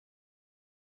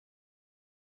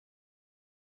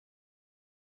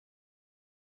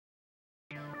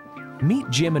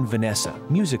Meet Jim and Vanessa,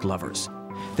 music lovers.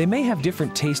 They may have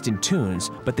different taste in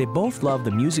tunes, but they both love the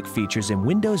music features in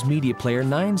Windows Media Player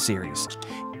 9 series.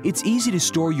 It's easy to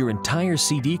store your entire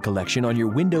CD collection on your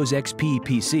Windows XP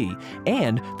PC,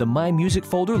 and the My Music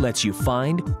folder lets you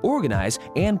find, organize,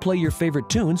 and play your favorite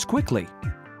tunes quickly.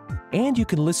 And you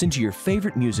can listen to your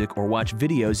favorite music or watch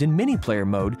videos in mini player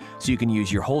mode, so you can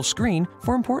use your whole screen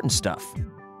for important stuff.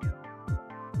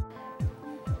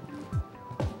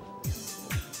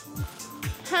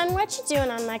 Hun, what you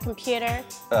doing on my computer?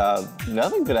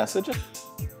 Nothing, Vanessa, just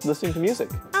listening to music.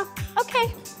 Oh,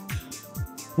 okay.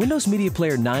 Windows Media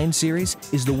Player 9 series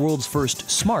is the world's first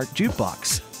smart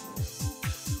jukebox.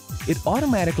 It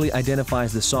automatically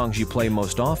identifies the songs you play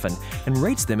most often and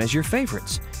rates them as your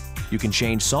favorites. You can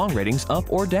change song ratings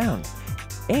up or down.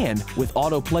 And with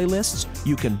auto playlists,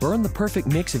 you can burn the perfect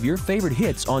mix of your favorite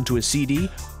hits onto a CD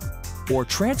or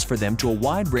transfer them to a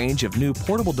wide range of new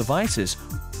portable devices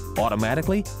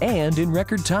automatically and in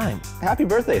record time. Happy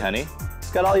birthday, honey.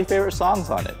 It's got all your favorite songs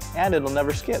on it, and it'll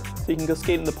never skip, so you can go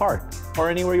skate in the park or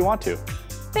anywhere you want to.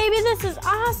 Baby, this is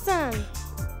awesome.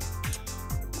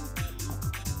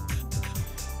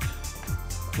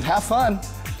 Have fun.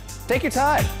 Take your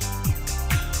time.